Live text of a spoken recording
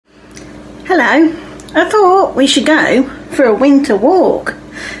Hello, I thought we should go for a winter walk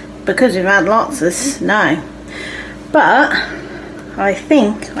because we've had lots of snow, but I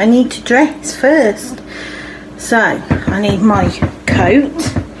think I need to dress first, so I need my coat,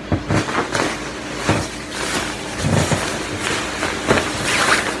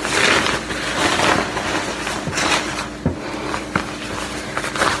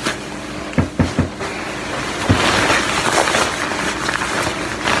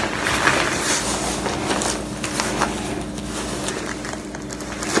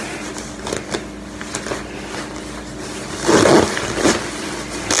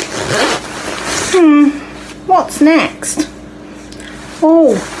 what's next?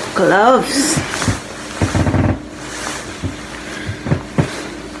 Oh, gloves.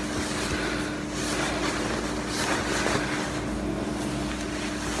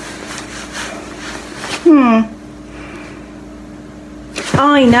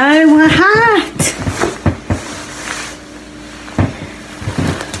 I know, a hat.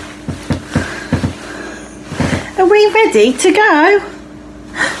 Are we ready to go?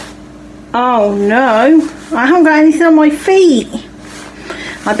 Oh no, I haven't got anything on my feet.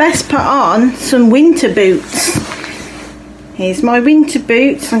 I best put on some winter boots. Here's my winter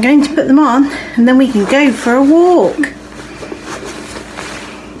boots. I'm going to put them on and then we can go for a walk.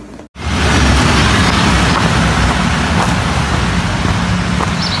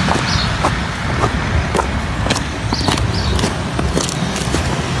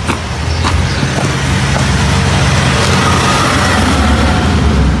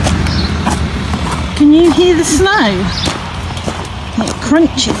 Can you hear the snow? It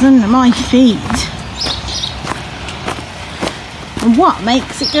crunches under my feet. And what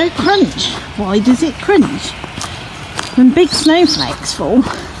makes it go crunch? Why does it crunch? When big snowflakes fall,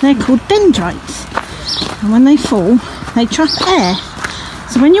 they're called dendrites. And when they fall, they trap air.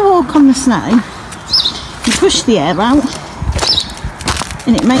 So when you walk on the snow, you push the air out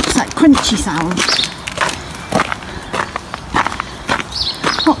and it makes that crunchy sound.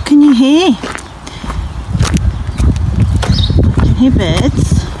 What can you hear? Hear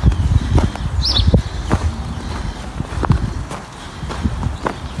birds.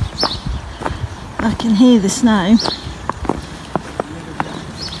 I can hear the snow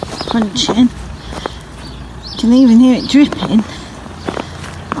crunching. You can even hear it dripping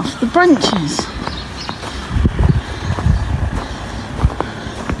off the branches.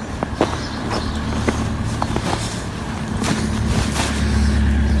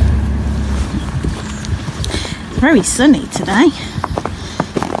 It's very sunny today.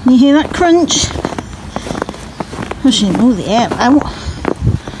 You hear that crunch? Pushing all the air out.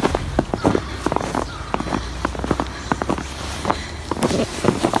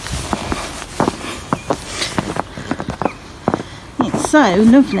 It's so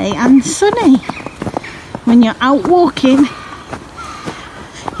lovely and sunny when you're out walking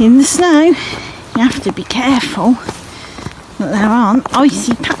in the snow. You have to be careful that there aren't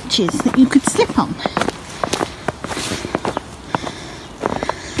icy patches that you could slip on.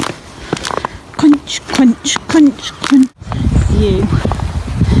 Crunch, crunch, crunch, crunch.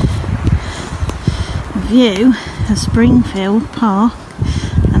 View of Springfield Park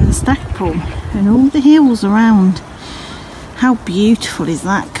and the Stackpole and all the hills around. How beautiful is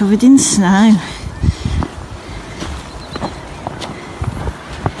that, covered in snow?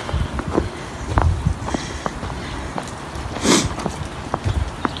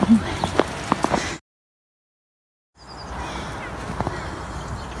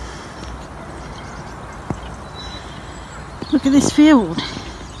 Look at this field,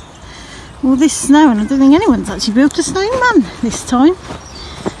 all this snow, and I don't think anyone's actually built a snowman this time.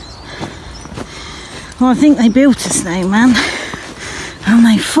 Well, I think they built a snowman and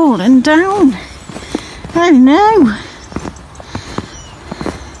they've fallen down. Oh no!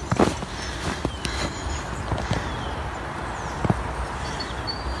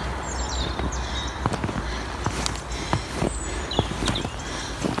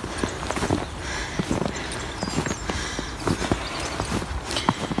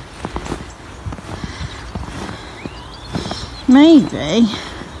 Maybe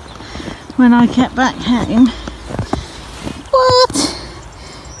when I get back home. What?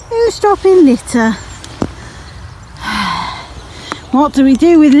 Who's dropping litter? What do we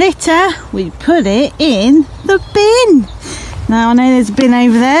do with litter? We put it in the bin. Now I know there's a bin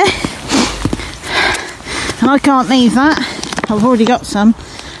over there and I can't leave that. I've already got some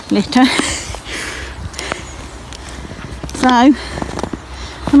litter. So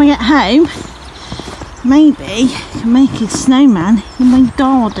when I get home, maybe I can make a snowman in my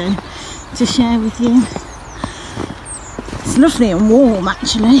garden to share with you. It's lovely and warm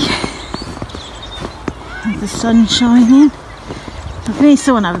actually. The sun shining. I can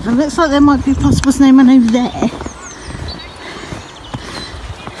still one over. It looks like there might be a possible snowman over there.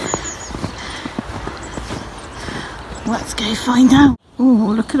 Let's go find out.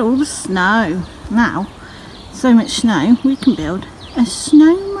 Oh, look at all the snow. Now, so much snow, we can build a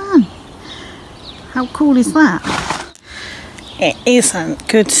snowman. How cool is that? It isn't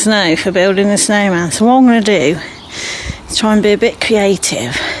good snow for building a snowman, so what I'm going to do is try and be a bit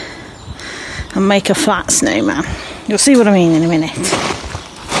creative and make a flat snowman. You'll see what I mean in a minute.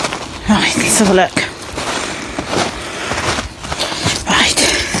 Right, let's have a look. Right,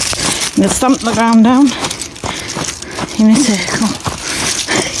 I'm going to stamp the ground down in a circle.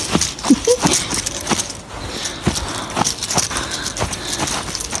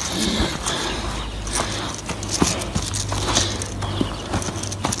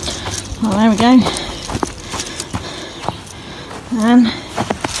 Well, there we go. And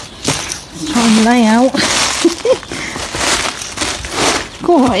let's try and lay out.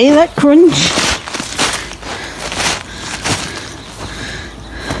 Go on, hear that crunch?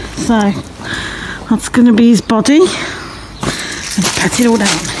 So that's going to be his body. Let's pat it all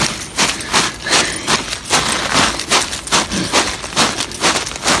down.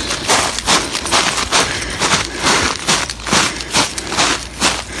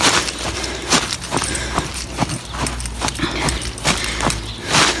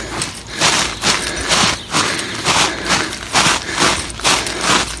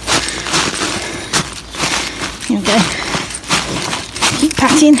 Here we go. Keep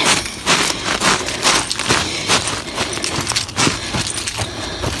patting.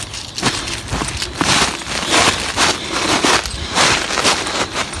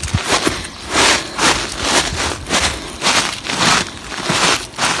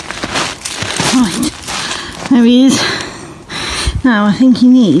 Right, there he is. Now I think he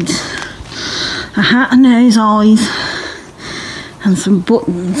needs a hat, a nose, eyes and some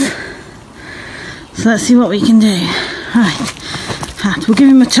buttons. So let's see what we can do. Right, hat. We'll give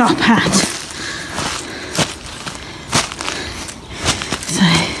him a top hat. So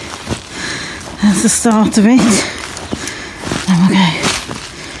that's the start of it. Then we'll go.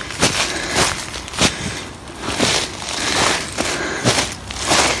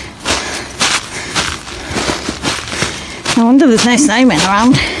 I wonder there's no snowmen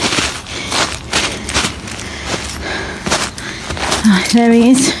around. Right, there he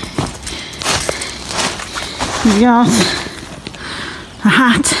is. We've got a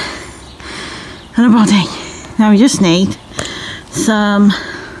hat and a body. Now we just need some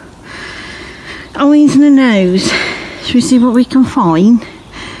eyes and a nose. Should we see what we can find?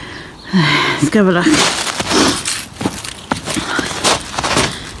 Let's go have a look.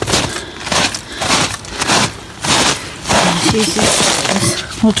 Let's use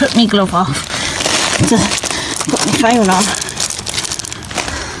this. I'll take my glove off to put my phone on.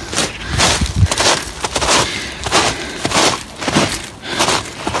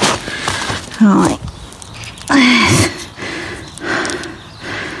 Right,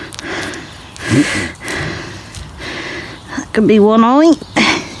 that could be one eye.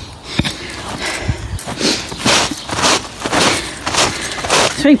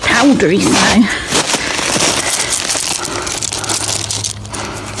 It's very powdery snow.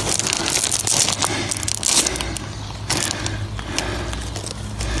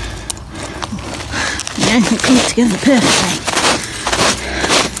 Yeah, it comes together perfectly.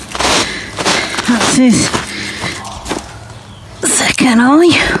 That's his second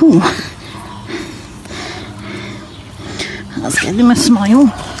eye. Ooh. Let's give him a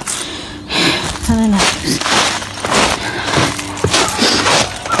smile and a nose.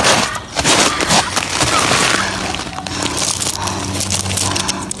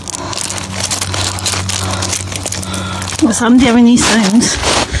 What's handy having these stones?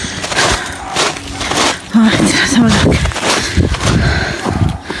 Alright, let's have a look.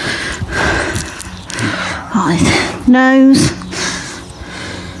 Right, nose.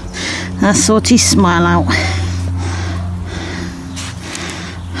 Let's sort his smile out.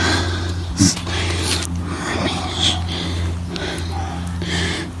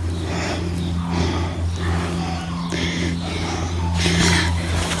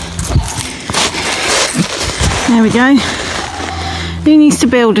 There we go. Who needs to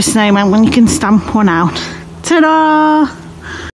build a snowman when you can stamp one out? Ta-da!